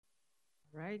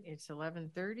Right, it's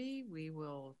 11:30. We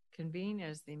will convene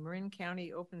as the Marin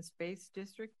County Open Space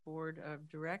District Board of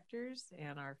Directors,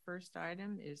 and our first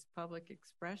item is public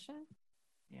expression.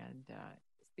 And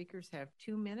speakers have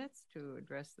 2 minutes to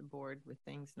address the board with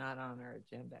things not on our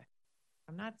agenda.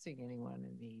 I'm not seeing anyone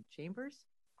in the chambers.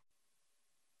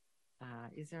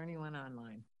 Is there anyone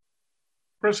online?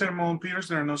 President Mullen Peters,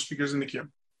 there are no speakers in the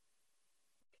queue.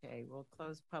 Okay, we'll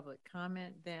close public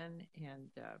comment then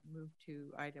and move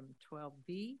to item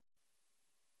 12B.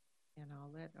 And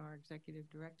I'll let our executive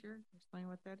director explain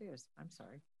what that is. I'm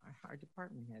sorry, our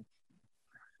department head.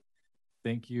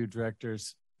 Thank you,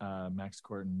 directors. Max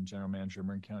Corton, General Manager,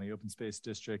 Marin County Open Space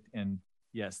District. And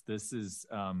yes, this is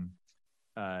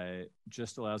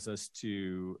just allows us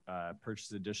to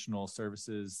purchase additional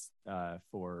services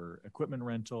for equipment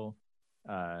rental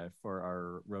for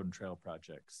our road and trail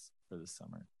projects for this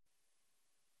summer.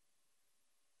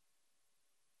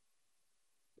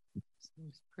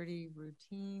 Seems pretty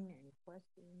routine. Any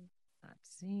questions? Not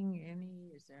seeing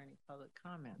any. Is there any public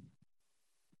comment?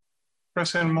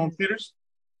 President Mullen Peters,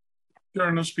 there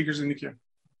are no speakers in the queue.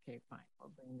 Okay, fine.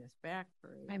 We'll bring this back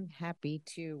for I'm happy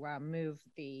to move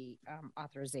the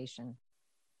authorization.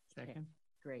 second. Okay,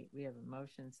 great. We have a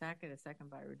motion second, a second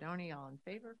by Rodoni. All in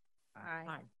favor? Aye.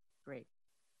 Aye. Great.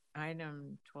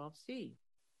 Item 12C.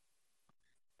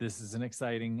 This is an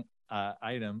exciting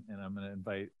item, and I'm going to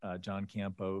invite John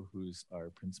Campo, who's our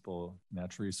principal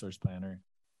natural resource planner,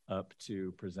 up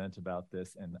to present about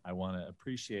this. And I want to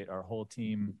appreciate our whole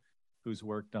team who's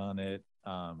worked on it.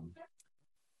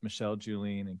 Michelle,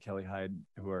 Julian, and Kelly Hyde,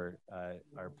 who are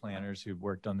our planners who've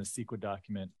worked on the CEQA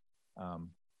document.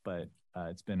 But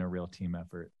it's been a real team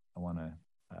effort. I want to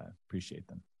appreciate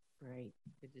them. Great.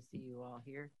 Good to see you all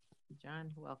here.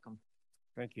 John, welcome.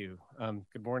 Thank you.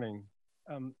 Good morning.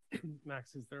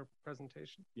 Max, is there a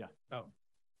presentation? Yeah. Oh,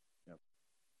 yep.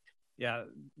 Yeah,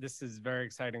 this is very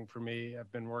exciting for me.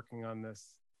 I've been working on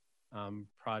this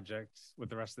project with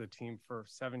the rest of the team for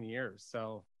 7 years.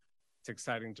 So it's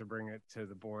exciting to bring it to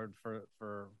the board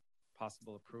for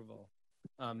possible approval.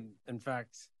 In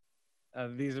fact,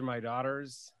 these are my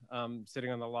daughters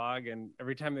sitting on the log, and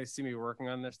every time they see me working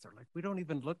on this, they're like, we don't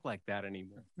even look like that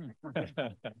anymore.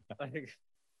 Like,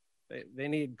 they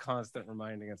need constant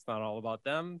reminding. It's not all about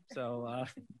them. So,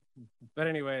 but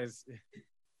anyways,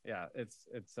 yeah,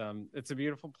 it's a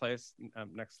beautiful place.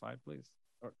 Next slide, please.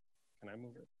 Or can I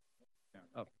move it?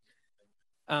 Yeah.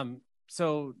 Oh.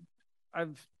 So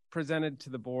I've presented to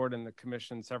the board and the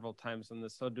commission several times on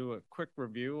this. So I'll do a quick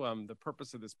review. The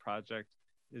purpose of this project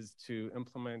is to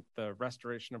implement the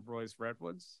restoration of Roy's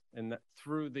Redwoods, and that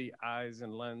through the eyes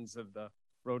and lens of the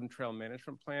Road and Trail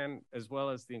Management Plan, as well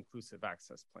as the Inclusive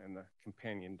Access Plan, the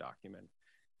companion document.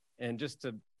 And just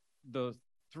to those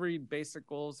three basic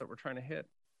goals that we're trying to hit: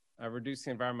 reduce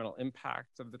the environmental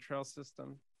impact of the trail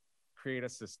system, create a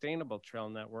sustainable trail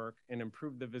network, and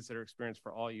improve the visitor experience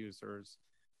for all users,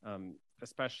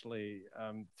 especially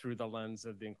through the lens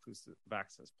of the Inclusive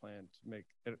Access Plan to make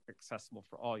it accessible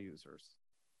for all users.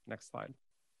 Next slide.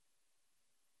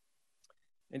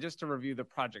 And just to review the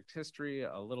project history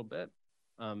a little bit,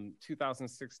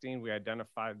 2016, we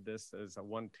identified this as a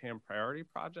 1 TAM priority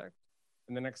project.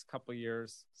 In the next couple of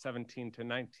years, 17 to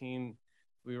 19,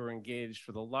 we were engaged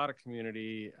with a lot of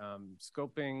community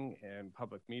scoping and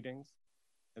public meetings.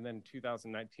 And then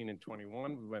 2019 and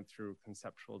 21, we went through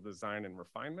conceptual design and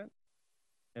refinement.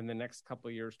 In the next couple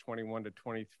of years, 21 to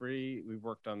 23, we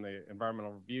worked on the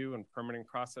environmental review and permitting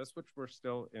process, which we're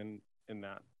still in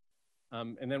that.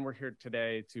 And then we're here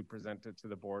today to present it to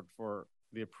the board for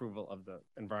the approval of the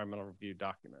environmental review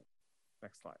document.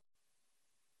 Next slide.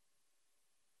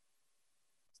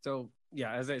 So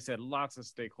yeah, as I said, lots of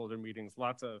stakeholder meetings,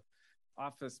 lots of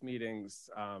office meetings,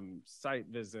 site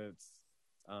visits,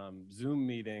 Zoom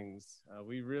meetings.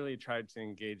 We really tried to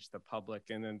engage the public,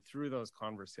 and then through those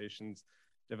conversations,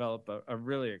 develop a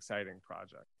really exciting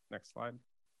project. Next slide.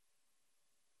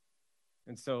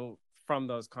 And so from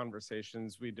those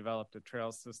conversations, we developed a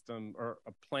trail system, or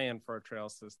a plan for a trail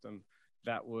system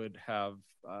that would have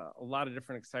a lot of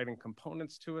different exciting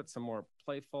components to it, some more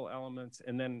playful elements,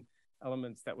 and then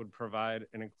elements that would provide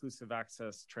an inclusive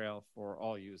access trail for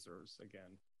all users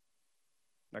again.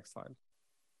 Next slide.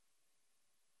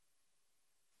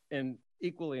 And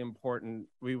equally important,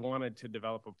 we wanted to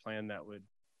develop a plan that would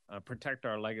protect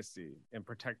our legacy and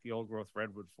protect the old growth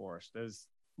redwood forest. As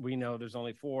we know, there's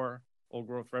only 4 old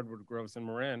growth redwood groves in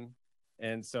Marin.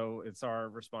 And so it's our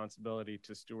responsibility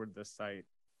to steward this site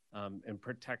and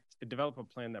develop a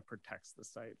plan that protects the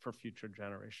site for future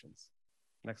generations.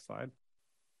 Next slide.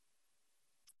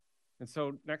 And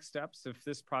so next steps, if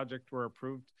this project were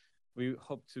approved, We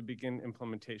hope to begin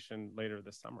implementation later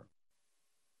this summer.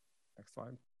 Next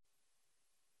slide.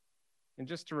 And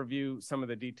just to review some of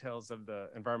the details of the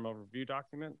environmental review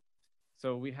document.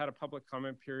 So we had a public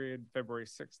comment period February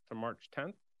 6th to March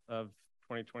 10th of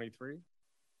 2023.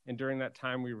 And during that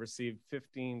time, we received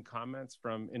 15 comments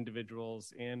from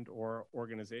individuals and or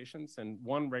organizations and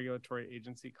 1 regulatory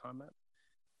agency comment.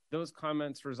 Those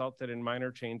comments resulted in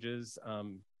minor changes,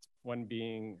 one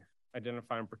being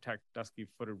identify and protect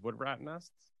dusky-footed wood rat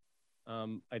nests,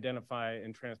 identify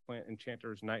and transplant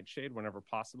enchanter's nightshade whenever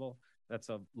possible. That's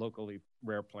a locally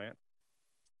rare plant.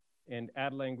 And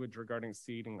add language regarding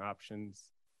seeding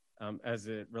options as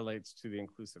it relates to the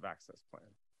inclusive access plan.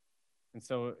 And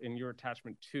so in your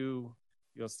attachment 2,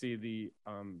 you'll see the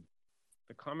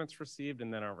comments received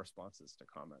and then our responses to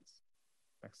comments.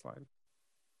 Next slide.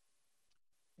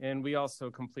 And we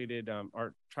also completed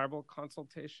our tribal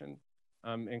consultation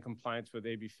in compliance with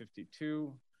AB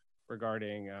 52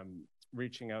 regarding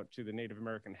reaching out to the Native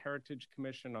American Heritage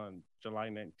Commission on July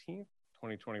 19th,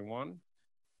 2021.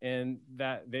 And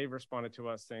that they responded to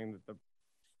us saying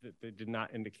that they did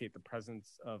not indicate the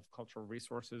presence of cultural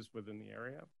resources within the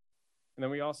area. And then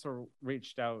we also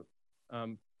reached out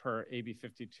per AB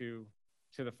 52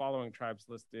 to the following tribes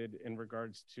listed in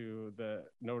regards to the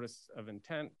notice of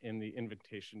intent and the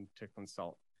invitation to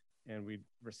consult. And we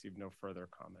received no further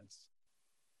comments.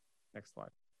 Next slide.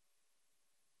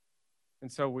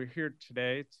 And so we're here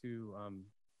today to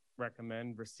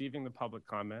recommend receiving the public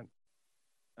comment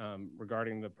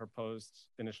regarding the proposed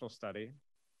initial study,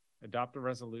 adopt a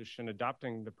resolution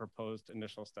adopting the proposed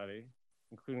initial study,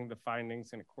 including the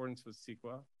findings in accordance with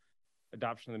CEQA,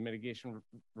 adoption of the mitigation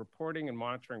reporting and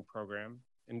monitoring program,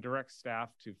 and direct staff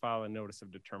to file a notice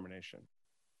of determination.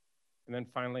 And then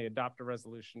finally, adopt a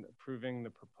resolution approving the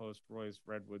proposed Roy's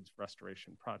Redwoods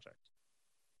restoration project.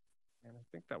 And I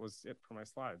think that was it for my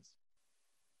slides.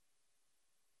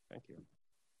 Thank you.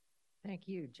 Thank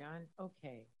you, John.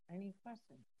 Okay, any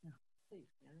questions? No, please,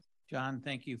 Dennis. John,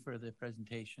 thank you for the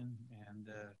presentation. And,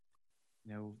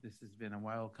 you know, this has been a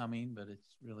while coming, but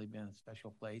it's really been a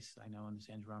special place, I know, in the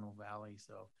San Geronimo Valley.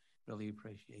 So really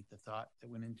appreciate the thought that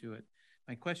went into it.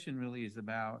 My question really is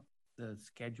about the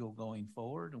schedule going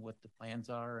forward and what the plans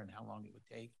are and how long it would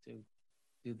take to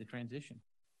do the transition.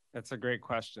 That's a great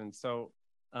question. So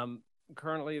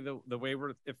currently the way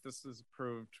if this is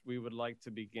approved, we would like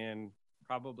to begin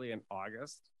probably in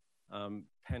August,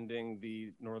 pending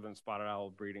the northern spotted owl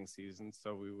breeding season.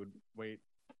 So we would wait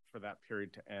for that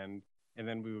period to end, and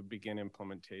then we would begin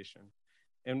implementation.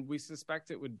 And we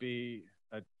suspect it would be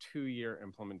a 2-year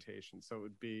implementation. So it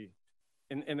would be,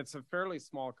 and it's a fairly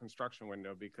small construction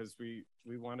window because we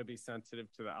want to be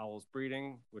sensitive to the owls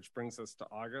breeding, which brings us to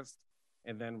August.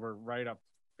 And then we're right up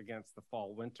against the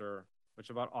fall winter, which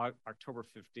about October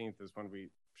 15th is when we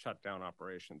shut down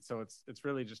operations. So it's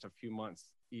really just a few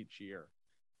months each year.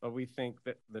 But we think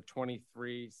that the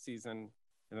 23 season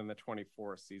and then the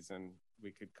 24 season,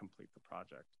 we could complete the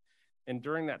project. And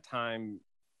during that time,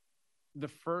 the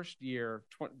first year,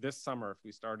 this summer, if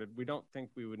we started, we don't think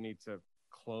we would need to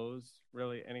close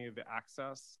really any of the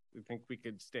access. We think we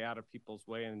could stay out of people's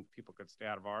way and people could stay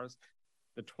out of ours.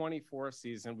 The 24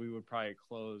 season, we would probably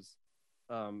close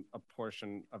a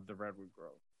portion of the redwood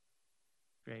grove.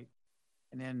 Great.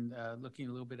 And then looking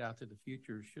a little bit out to the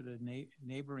future, should a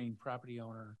neighboring property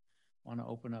owner want to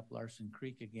open up Larson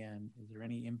Creek again, is there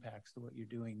any impacts to what you're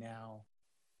doing now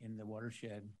in the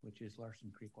watershed, which is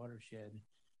Larson Creek watershed,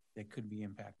 that could be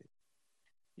impacted?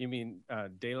 You mean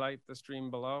daylight the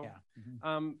stream below? Yeah.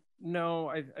 Mm-hmm. No,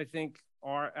 I think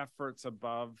our efforts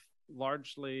above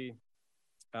largely,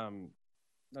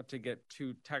 not to get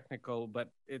too technical, but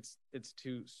it's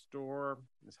to store,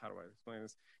 how do I explain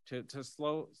this? To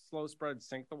slow spread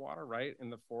sink the water, right, in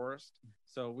the forest.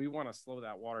 So we want to slow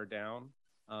that water down.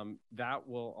 That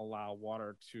will allow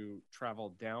water to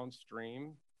travel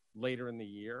downstream later in the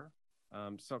year.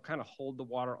 So kind of hold the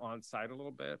water on site a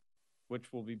little bit,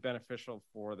 which will be beneficial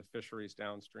for the fisheries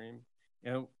downstream.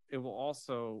 And it will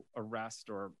also arrest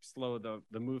or slow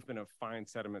the movement of fine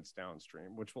sediments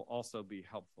downstream, which will also be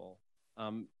helpful.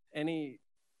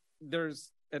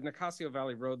 There's at Nicasio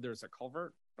Valley Road, there's a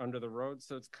culvert under the road.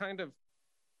 So it's kind of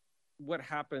what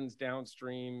happens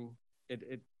downstream.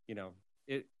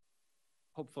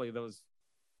 Hopefully those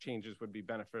changes would be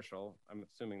beneficial. I'm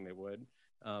assuming they would.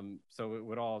 So it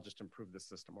would all just improve the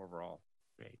system overall.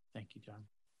 Great. Thank you, John.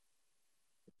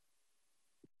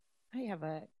 I have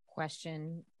a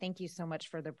question. Thank you so much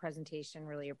for the presentation.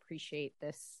 Really appreciate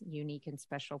this unique and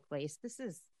special place. This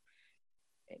is,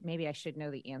 maybe I should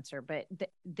know the answer, but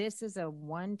this is a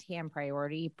one TAM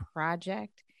priority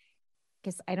project.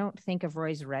 Because I don't think of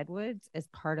Roy's Redwoods as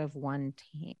part of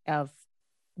of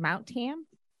Mount Tam.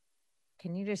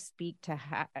 Can you just speak to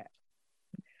how?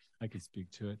 I could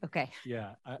speak to it. Okay.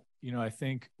 Yeah, I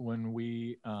think when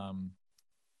we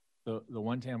the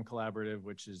One Tam Collaborative,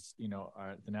 which is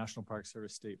the National Park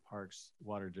Service, State Parks,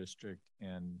 Water District,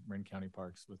 and Marin County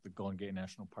Parks, with the Golden Gate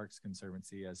National Parks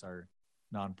Conservancy as our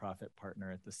nonprofit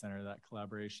partner at the center of that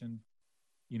collaboration.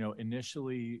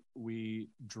 Initially we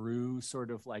drew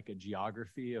sort of like a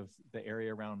geography of the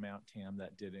area around Mount Tam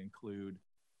that did include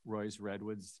Roy's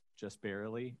Redwoods just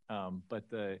barely. But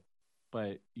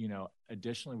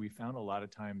additionally, we found a lot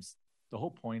of times the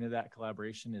whole point of that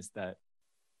collaboration is that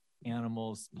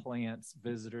animals, plants,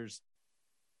 visitors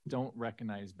don't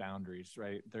recognize boundaries,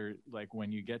 right? They're like,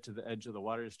 when you get to the edge of the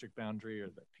water district boundary or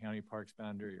the county parks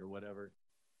boundary or whatever,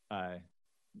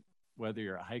 whether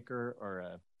you're a hiker or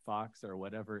a fox or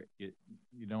whatever,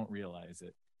 you don't realize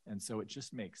it. And so it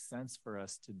just makes sense for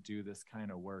us to do this kind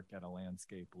of work at a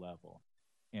landscape level.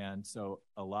 And so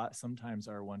sometimes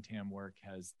our One Tam work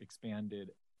has expanded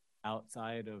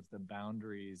outside of the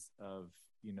boundaries of,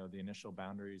 the initial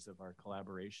boundaries of our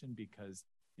collaboration, because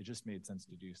it just made sense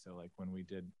to do so. Like when we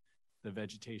did the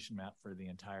vegetation map for the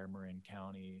entire Marin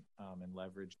County and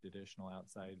leveraged additional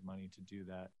outside money to do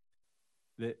that.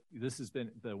 This has been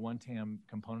the One Tam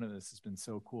component of this has been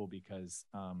so cool because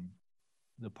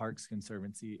the Parks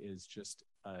Conservancy is just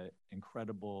an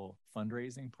incredible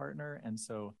fundraising partner. And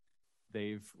so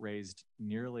they've raised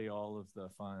nearly all of the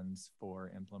funds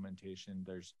for implementation.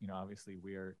 There's, obviously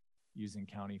we are using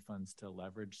county funds to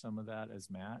leverage some of that as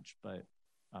match, but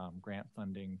grant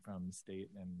funding from state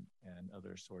and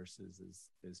other sources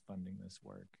is funding this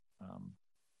work.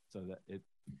 So that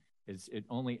it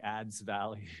only adds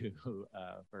value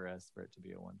for us for it to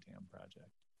be a One Tam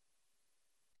project.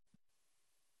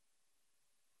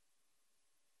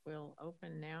 We'll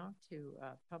open now to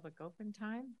public open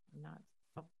time.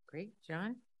 Great,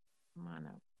 John, come on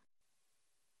up.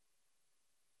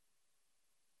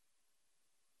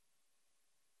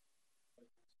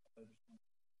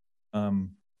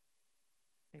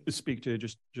 Speak to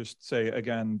just say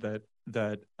again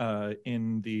that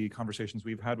in the conversations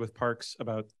we've had with parks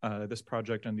about this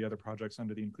project and the other projects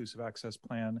under the Inclusive Access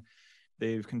Plan,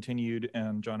 they've continued,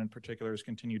 and John in particular has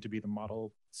continued to be the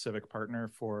model civic partner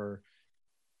for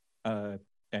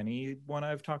anyone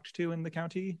I've talked to in the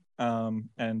county.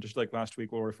 And just like last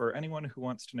week, we'll refer anyone who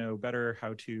wants to know better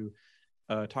how to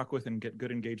talk with and get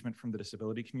good engagement from the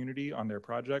disability community on their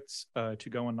projects to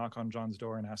go and knock on John's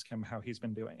door and ask him how he's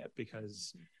been doing it,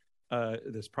 because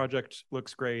this project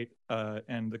looks great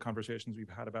and the conversations we've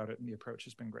had about it and the approach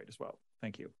has been great as well.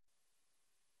 Thank you.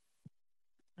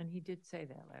 And he did say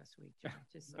that last week, John,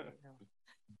 just so you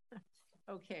know.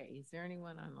 Okay, is there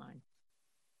anyone online?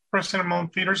 President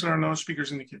Moon-Peters, there are no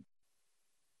speakers in the queue.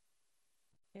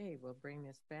 Okay, we'll bring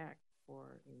this back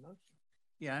for a motion.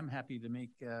 Yeah, I'm happy to make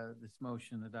this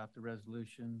motion, adopt the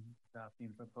resolution adopting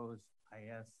the proposed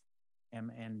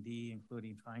ISMND,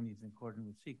 including findings in accordance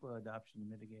with CEQA, adoption of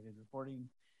mitigated reporting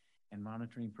and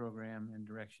monitoring program, and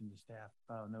direction to staff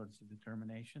file notice of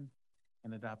determination,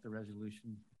 and adopt the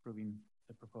resolution approving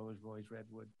the proposed Roy's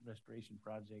Redwood restoration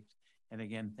project. And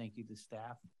again, thank you to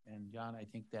staff. And John, I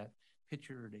think that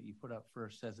picture that you put up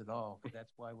first says it all, because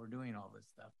that's why we're doing all this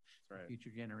stuff. That's right. For future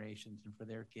generations and for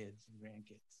their kids and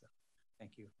grandkids. So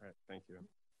thank you. All right, thank you.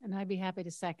 And I'd be happy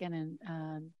to second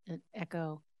and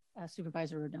echo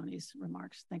Supervisor Rodoni's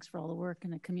remarks. Thanks for all the work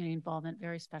and the community involvement.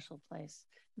 Very special place.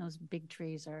 And those big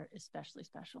trees are especially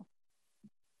special.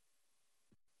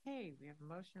 Hey, we have a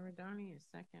motion, Rodoni, a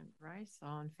second, Rice.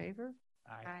 All in favor?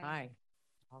 Aye. Aye.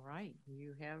 All right,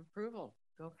 you have approval.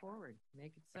 Go forward.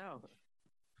 Make it so.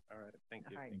 All right, thank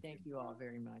you. All right, thank you all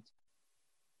very much.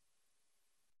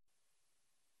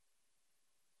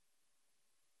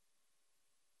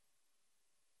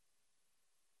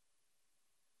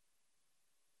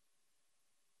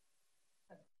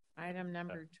 Item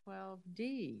number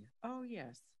 12D. Oh,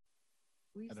 yes.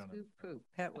 We scoop poop,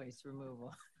 pet waste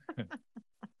removal.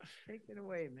 Take it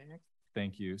away, Max.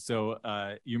 Thank you. So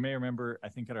you may remember, I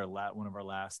think at one of our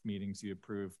last meetings, you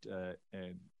approved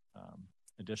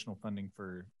additional funding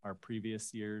for our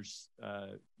previous year's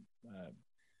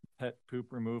pet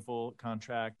poop removal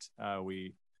contract.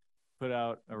 We put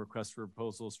out a request for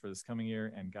proposals for this coming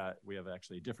year and we have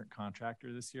actually a different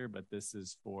contractor this year, but this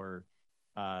is for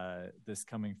this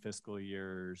coming fiscal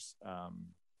year's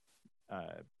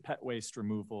pet waste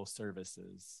removal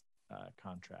services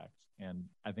contract. And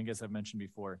I think, as I've mentioned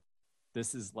before,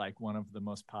 this is like one of the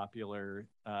most popular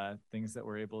things that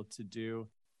we're able to do.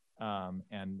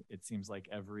 And it seems like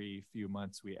every few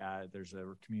months there's a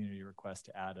community request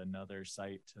to add another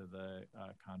site to the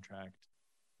contract,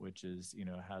 which is,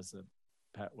 has a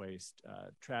pet waste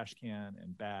trash can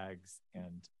and bags.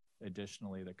 And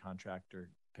additionally, the contractor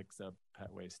picks up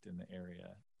pet waste in the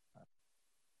area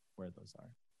where those are.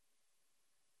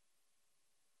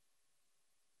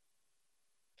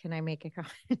 Can I make a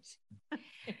comment?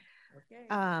 Okay.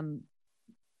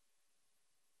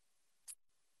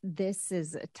 This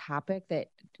is a topic that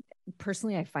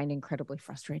personally I find incredibly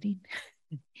frustrating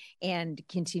and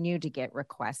continue to get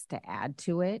requests to add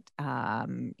to it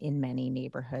in many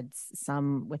neighborhoods,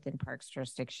 some within parks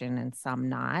jurisdiction and some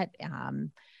not.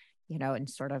 And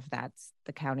sort of that's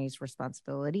the county's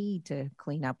responsibility to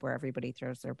clean up where everybody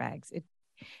throws their bags. It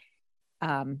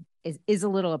is a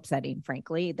little upsetting,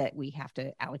 frankly, that we have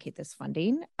to allocate this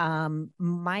funding.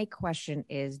 My question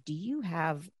is, do you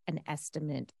have an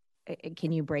estimate?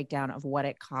 Can you break down of what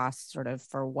it costs sort of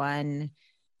for one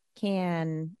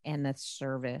can and the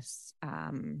service?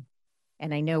 And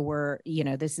I know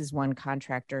this is one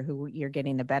contractor who you're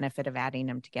getting the benefit of adding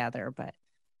them together, but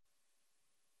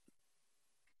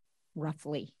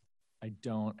roughly. I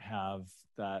don't have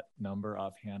that number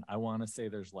offhand. I want to say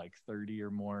there's like 30 or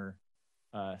more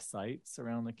sites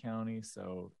around the county.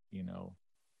 So,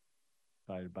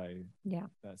 divided by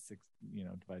that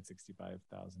divide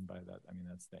 65,000 by that. I mean,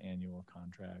 that's the annual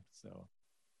contract. So,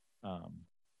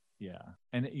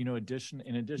 And, in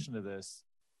addition to this,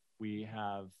 we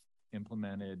have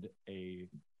implemented a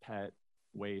pet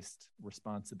waste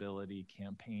responsibility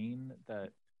campaign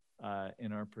that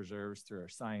in our preserves through our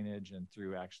signage and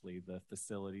through actually the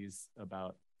facilities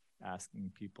about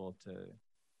asking people to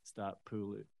stop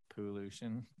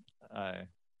pollution.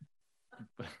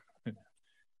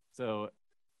 So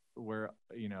we're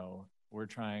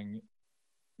trying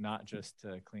not just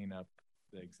to clean up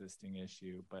the existing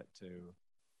issue, but to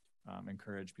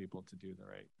encourage people to do the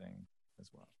right thing as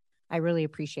well. I really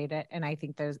appreciate it. And I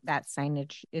think that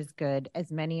signage is good. As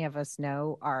many of us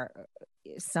know,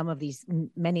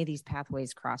 many of these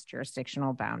pathways cross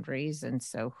jurisdictional boundaries. And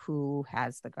so who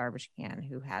has the garbage can,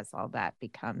 who has all that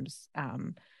becomes,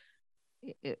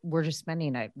 we're just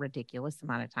spending a ridiculous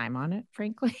amount of time on it,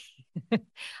 frankly.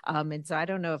 And so I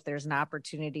don't know if there's an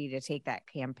opportunity to take that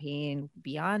campaign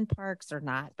beyond parks or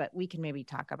not, but we can maybe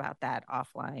talk about that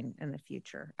offline in the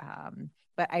future.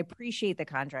 But I appreciate the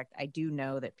contract. I do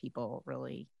know that people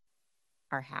really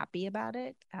are happy about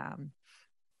it.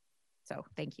 So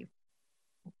thank you.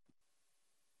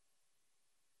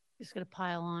 Just going to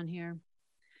pile on here.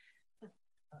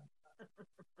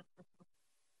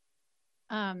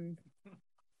 I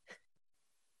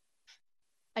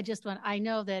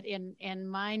know that in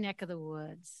my neck of the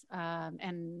woods,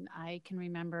 and I can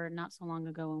remember not so long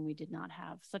ago when we did not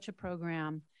have such a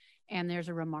program, and there's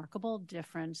a remarkable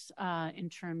difference in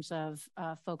terms of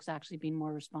folks actually being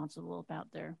more responsible about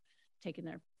taking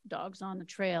their dogs on the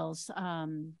trails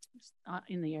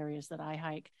in the areas that I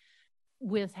hike,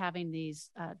 with having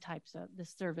these types of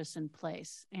this service in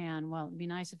place. And well, it'd be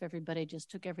nice if everybody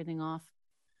just took everything off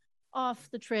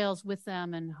the trails with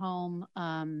them and home.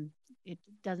 It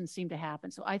doesn't seem to happen.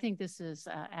 So I think this is,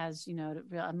 as you know,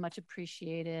 a much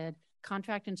appreciated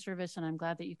contract and service. And I'm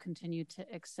glad that you continue to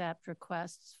accept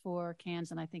requests for cans.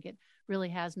 And I think it really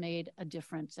has made a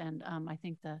difference. And I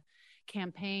think the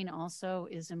campaign also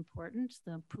is important,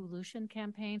 the pollution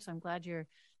campaign. So I'm glad you're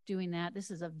doing that.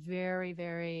 This is a very,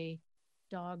 very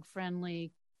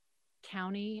dog-friendly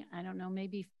county. I don't know,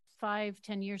 maybe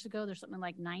 5-10 years ago, there's something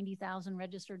like 90,000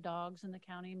 registered dogs in the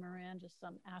county of Marin, just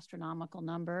some astronomical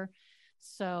number.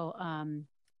 So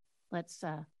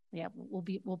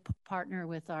we'll partner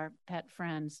with our pet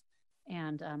friends,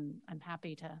 and I'm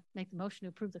happy to make the motion to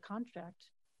approve the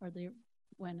contract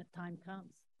when the time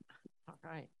comes. All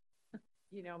right.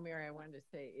 Mary, I wanted to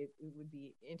say it would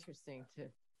be interesting to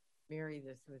marry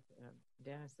this with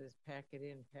Dennis's pack it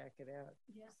in, pack it out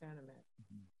sentiment.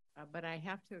 Mm-hmm. But I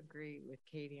have to agree with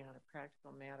Katie on a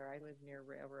practical matter. I live near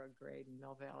Railroad Grade in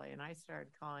Mill Valley, and I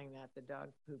started calling that the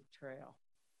dog poop trail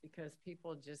because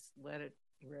people just let it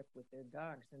rip with their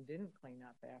dogs and didn't clean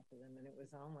up after them. And it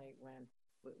was only when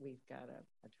we've got a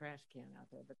trash can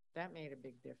out there, but that made a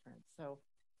big difference. So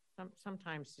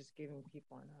sometimes just giving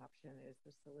people an option is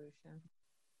the solution.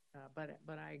 But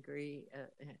I agree,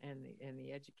 and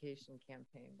the education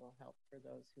campaign will help for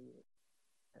those who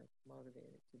are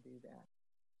motivated to do that.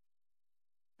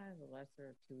 Kind of the lesser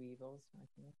of two evils, I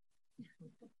think.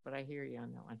 But I hear you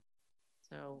on that one.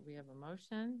 So we have a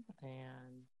motion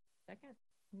and second.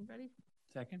 Anybody?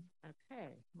 Second. Okay.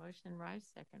 Motion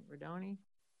Rice, second Rodoni.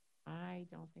 I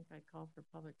don't think I called for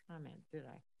public comment, did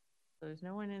I? So there's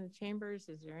no one in the chambers.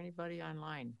 Is there anybody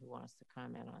online who wants to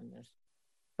comment on this?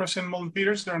 President Molden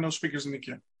Peters, there are no speakers in the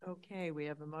queue. Okay, we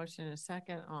have a motion and a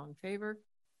second. All in favor?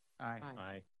 Aye.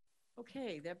 Aye.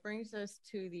 Okay, that brings us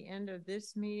to the end of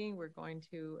this meeting. We're going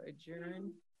to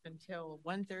adjourn until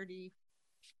 1:30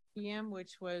 p.m.,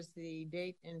 which was the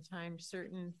date and time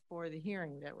certain for the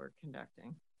hearing that we're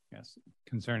conducting Yes,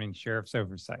 concerning sheriff's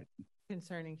oversight.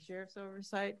 concerning sheriff's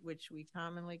oversight, which we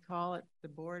commonly call it the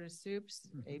Board of Soups,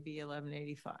 AB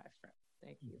 1185.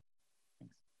 Thank you.